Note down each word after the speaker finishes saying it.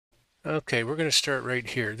Okay, we're going to start right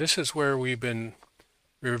here. This is where we've been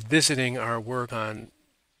revisiting our work on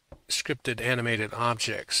scripted animated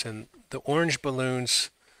objects. And the orange balloons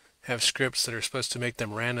have scripts that are supposed to make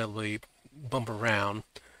them randomly bump around.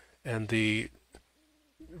 And the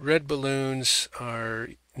red balloons are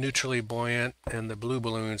neutrally buoyant, and the blue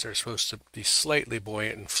balloons are supposed to be slightly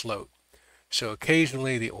buoyant and float. So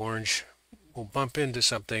occasionally the orange will bump into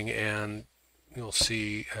something, and you'll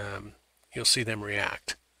see you'll see them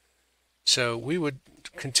react. So we would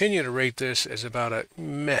continue to rate this as about a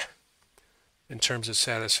meh in terms of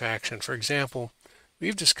satisfaction. For example,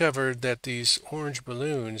 we've discovered that these orange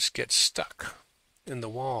balloons get stuck in the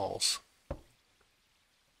walls,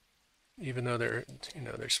 even though they're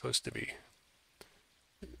supposed to be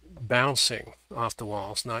bouncing off the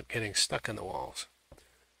walls, not getting stuck in the walls.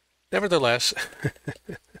 Nevertheless,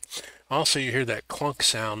 also you hear that clunk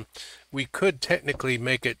sound. We could technically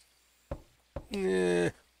make it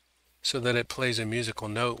so that it plays a musical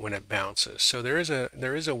note when it bounces. So there is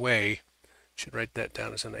a way. Should write that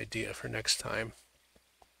down as an idea for next time.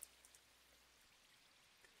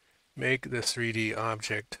 Make the 3D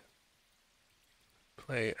object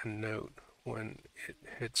play a note when it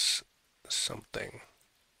hits something.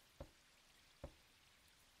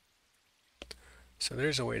 So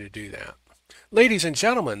there's a way to do that. Ladies and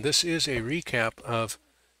gentlemen, this is a recap of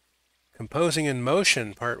Composing in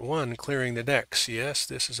Motion, Part 1, Clearing the Decks. Yes,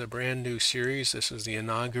 this is a brand new series. This is the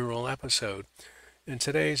inaugural episode. In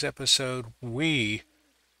today's episode, we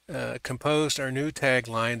composed our new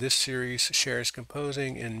tagline. This series shares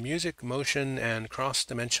composing in music, motion, and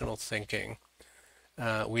cross-dimensional thinking.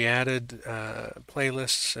 We added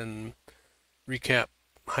playlists and recap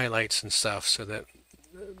highlights and stuff so that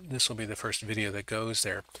this will be the first video that goes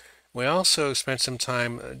there. We also spent some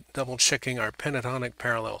time double checking our pentatonic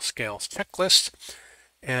parallel scales checklist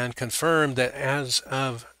and confirmed that as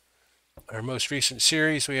of our most recent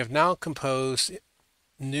series, we have now composed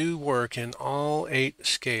new work in all 8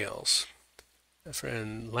 scales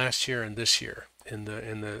in last year and this year in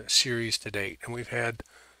the series to date. And we've had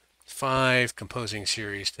 5 composing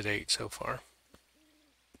series to date so far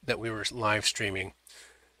that we were live streaming.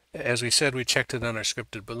 As we said, we checked it on our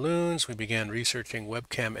scripted balloons, we began researching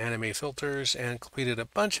webcam anime filters, and completed a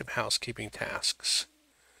bunch of housekeeping tasks.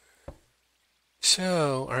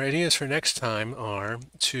 So our ideas for next time are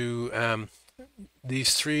to,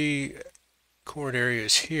 these 3 chord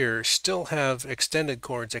areas here still have extended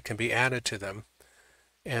chords that can be added to them,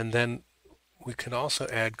 and then we could also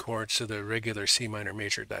add chords to the regular C minor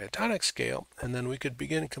major diatonic scale, and then we could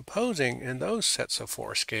begin composing in those sets of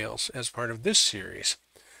 4 scales as part of this series.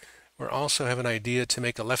 We also have an idea to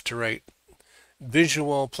make a left to right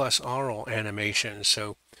visual plus aural animation.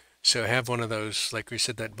 So have one of those, like we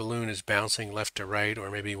said, that balloon is bouncing left to right, or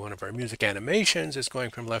maybe one of our music animations is going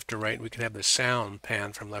from left to right. We can have the sound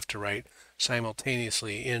pan from left to right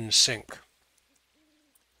simultaneously in sync.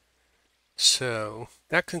 So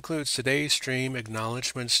that concludes today's stream.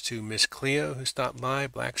 Acknowledgments to Miss Cleo who stopped by,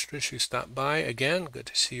 Blackstrish who stopped by again. Good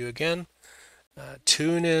to see you again.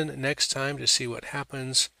 Tune in next time to see what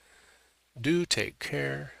happens. Do take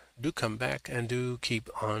care, do come back, and do keep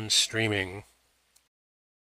on streaming.